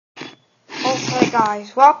Hey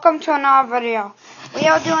guys, welcome to another video. We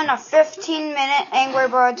are doing a 15-minute Angry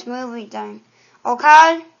Birds movie thing.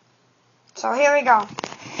 Okay? So here we go.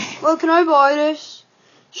 Well, can I buy this?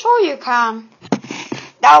 Sure you can.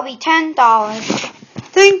 That'll be $10.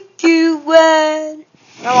 Thank you, Ed.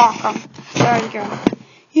 You're welcome. There you go.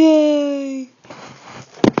 Yay.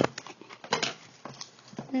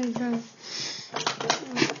 Okay.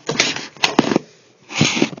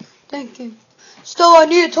 Thank you. Still, I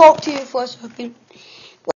need to talk to you for a second.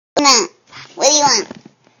 What do you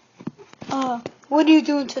want? What are you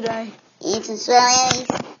doing today? Eating some strawberries.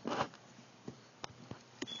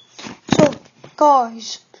 So,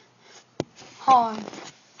 guys. Hi.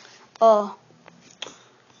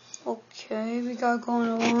 Okay, we gotta go on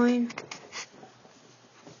a line.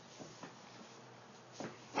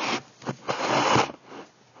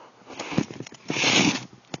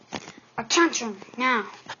 Attention, now.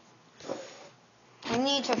 We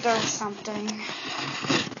need to do something.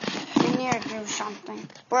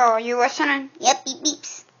 Bro, are you listening? Yep, beep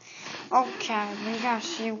beeps. Okay, we gotta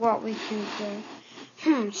see what we can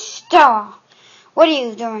do. Stella, what are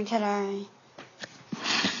you doing today?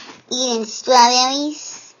 Eating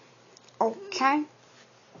strawberries. Okay.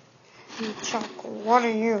 Chuck, what are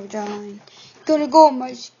you doing? Gonna go on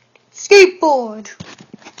my skateboard.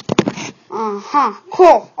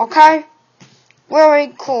 Cool, okay?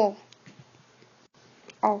 Very cool.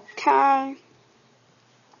 Okay.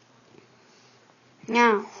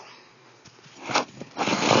 Now,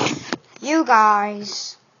 you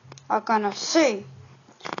guys are gonna see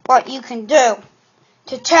what you can do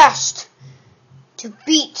to test to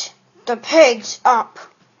beat the pigs up.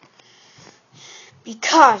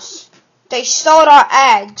 Because they stole our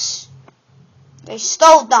eggs. They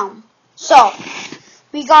stole them. So,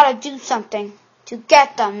 we gotta do something to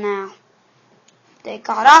get them now. They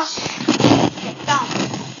got us, get them.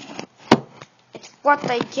 It's what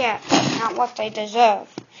they get, not what they deserve.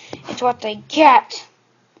 It's what they get.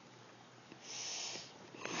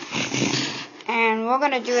 And we're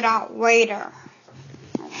gonna do that later.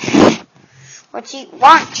 Let's eat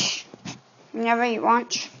lunch. You never eat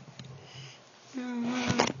lunch?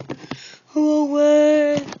 Hello,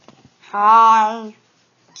 Ed. Hi,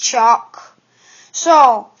 Chuck.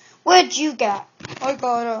 So, what'd you get? I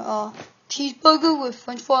got a cheeseburger with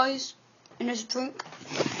french fries and a drink.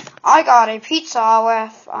 I got a pizza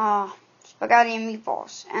with spaghetti and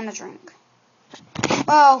meatballs and a drink.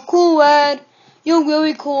 Wow, cool, Ed. You're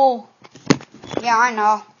really cool. Yeah, I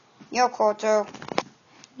know. You're cool, too.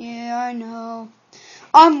 Yeah, I know.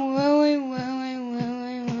 I'm really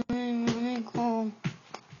cool.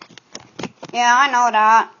 Yeah, I know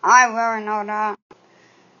that. I really know that.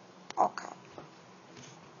 Okay.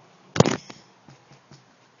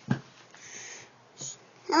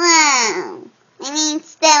 Hello. My name's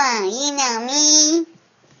Stella. You know me.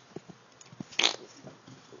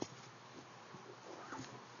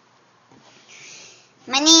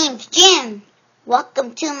 My name's Jim.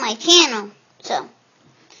 Welcome to my channel. So, Ed,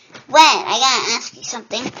 I gotta ask you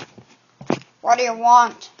something. What do you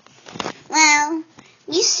want? Well,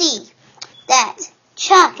 you see that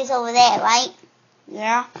Chuck is over there, right?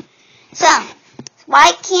 Yeah? So,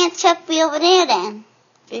 why can't Chuck be over there then?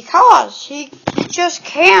 Because he just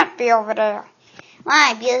can't be over there.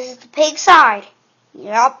 Why? Because it's the pig side.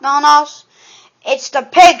 Yep, on us. It's the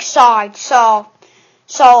pig side, so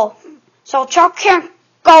Chuck can't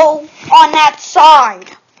go on that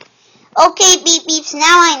side. Okay, beep beeps, now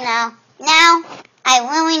I know. Now, I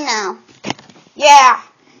really know. Yeah,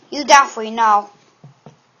 you definitely know.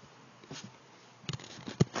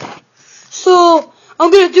 So,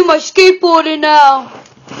 I'm gonna do my skateboarding now.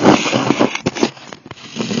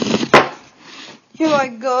 Here I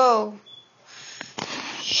go.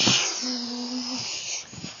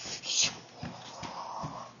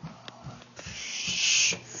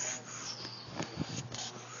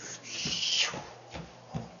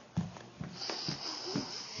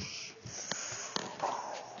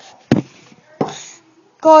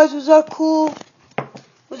 Guys, was that cool?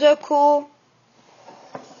 Was that cool?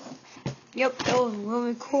 Yep, that was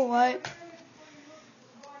really cool, right?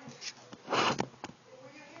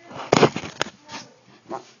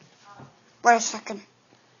 Wait a second.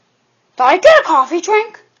 Did I get a coffee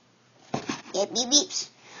drink? Yeah, beep beeps.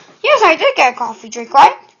 Yes, I did get a coffee drink,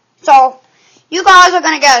 right? So, you guys are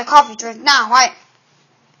gonna get a coffee drink now, right?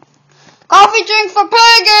 Coffee drink for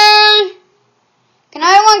Piggy! Can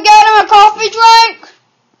anyone get him a coffee drink?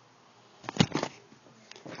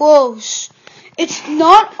 Whoa, it's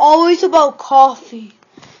not always about coffee.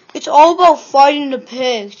 It's all about fighting the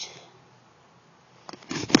pigs.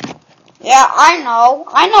 Yeah, I know.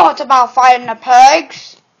 I know it's about fighting the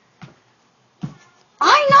pigs.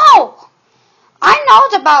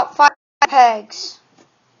 about 5 pigs.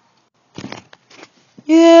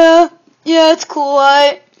 Yeah, it's cool,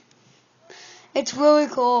 right? It's really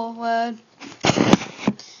cool, Red.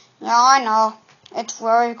 Yeah, I know. It's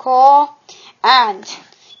very cool. And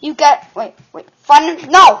you get, wait, wait, fighting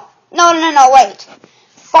the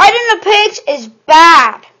pigs is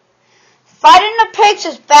bad. Fighting the pigs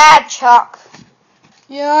is bad, Chuck.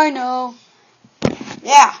 Yeah, I know.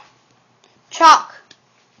 Yeah. Chuck,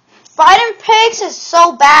 fighting pigs is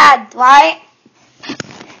so bad, right?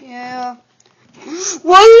 Yeah.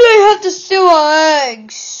 Why do they have to steal our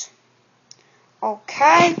eggs?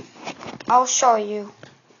 Okay, I'll show you.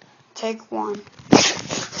 Take one.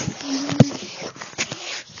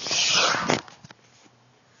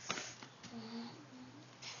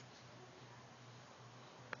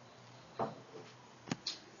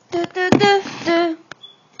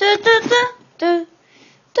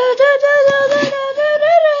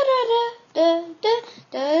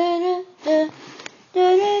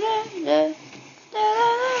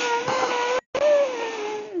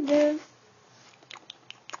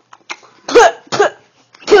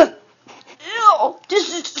 Ew, this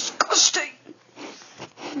is disgusting.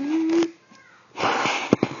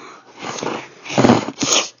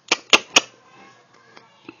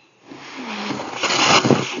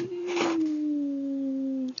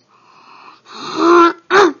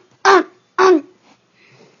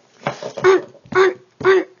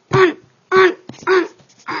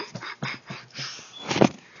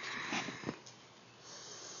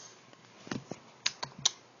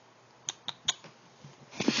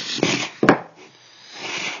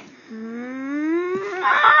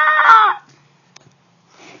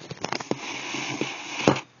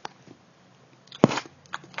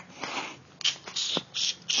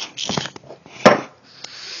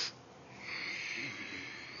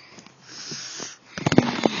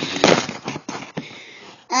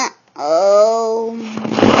 Oh.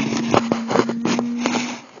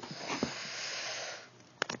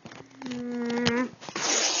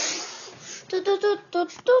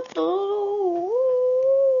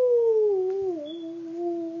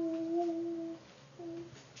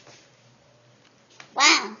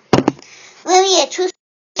 Wow. Really a true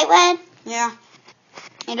story, Red? Yeah,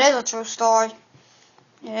 it is a true story.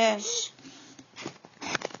 It is.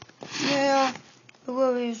 Yeah, it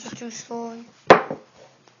really is a true story.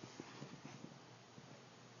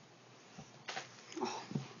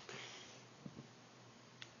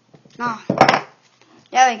 Ah,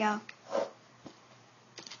 there we go.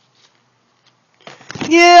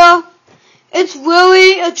 Yeah, it's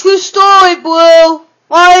really a true story, Blue.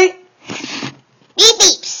 Right? Beep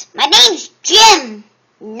beeps. My name's Jim.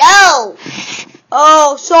 No.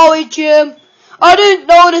 Oh, sorry, Jim. I didn't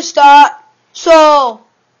notice that. So,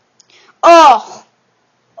 I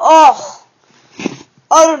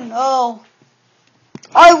don't know.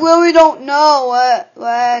 I really don't know,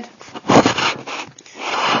 Lad.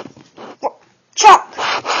 Chuck,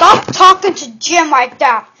 stop talking to Jim like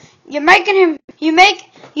that. You're making him. You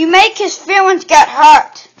make his feelings get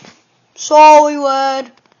hurt. Sorry,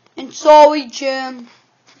 Lad, and sorry, Jim.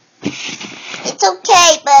 It's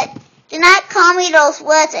okay, but do not call me those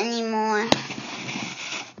words anymore.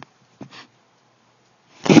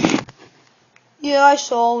 Yeah, I'm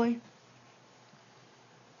sorry.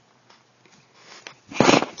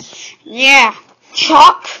 Yeah,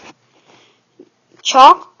 Chuck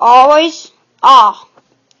always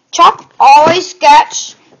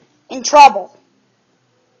gets in trouble.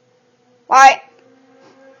 Right?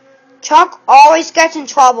 Chuck always gets in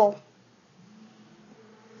trouble.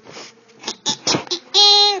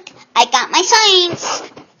 I got my signs.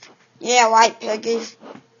 Yeah, right, Piggy.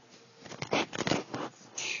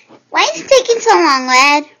 Why is it taking so long,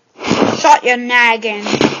 lad? Shut your nagging.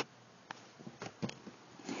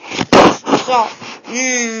 So,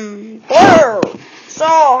 Blue. So,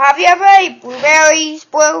 have you ever ate blueberries,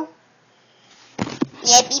 Blue?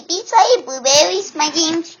 Yeah, beep beeps, I eat blueberries. My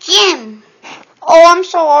name's Jim. Oh, I'm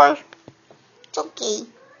sorry. It's okay.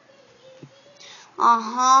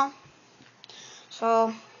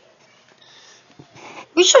 So,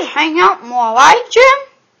 we should hang out more, right, Jim?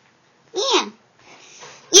 Yeah.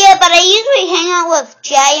 Yeah, but I usually hang out with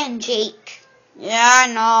Jay and Jake. Yeah, I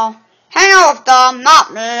know. Hang out with them,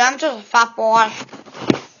 not me. I'm just a fat boy.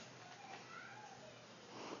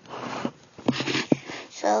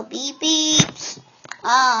 So, beep beeps.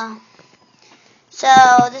 So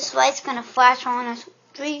this light's gonna flash on us.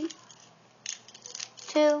 3,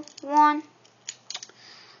 2, 1.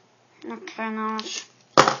 Okay, now.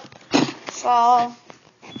 So.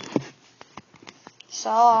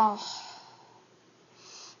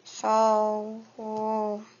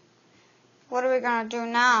 What are we gonna do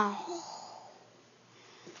now?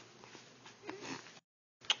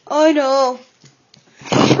 I know.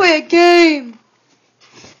 Let's play a game.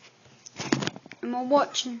 Am I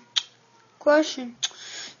watching? Question.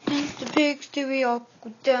 Think the pigs do we all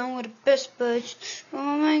go down with the best buds?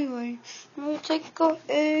 I'm angry. We'll take our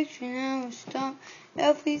eggs and then we'll stop.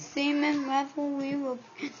 Everything and raffle we will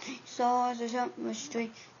get. Saws us up the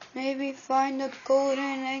street. Maybe find the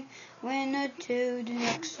golden egg. Winner to the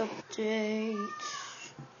next update.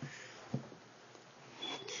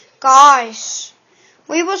 Guys,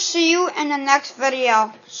 we will see you in the next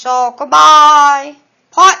video. So goodbye.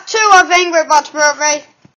 Part 2 of Angry Birds Birthday.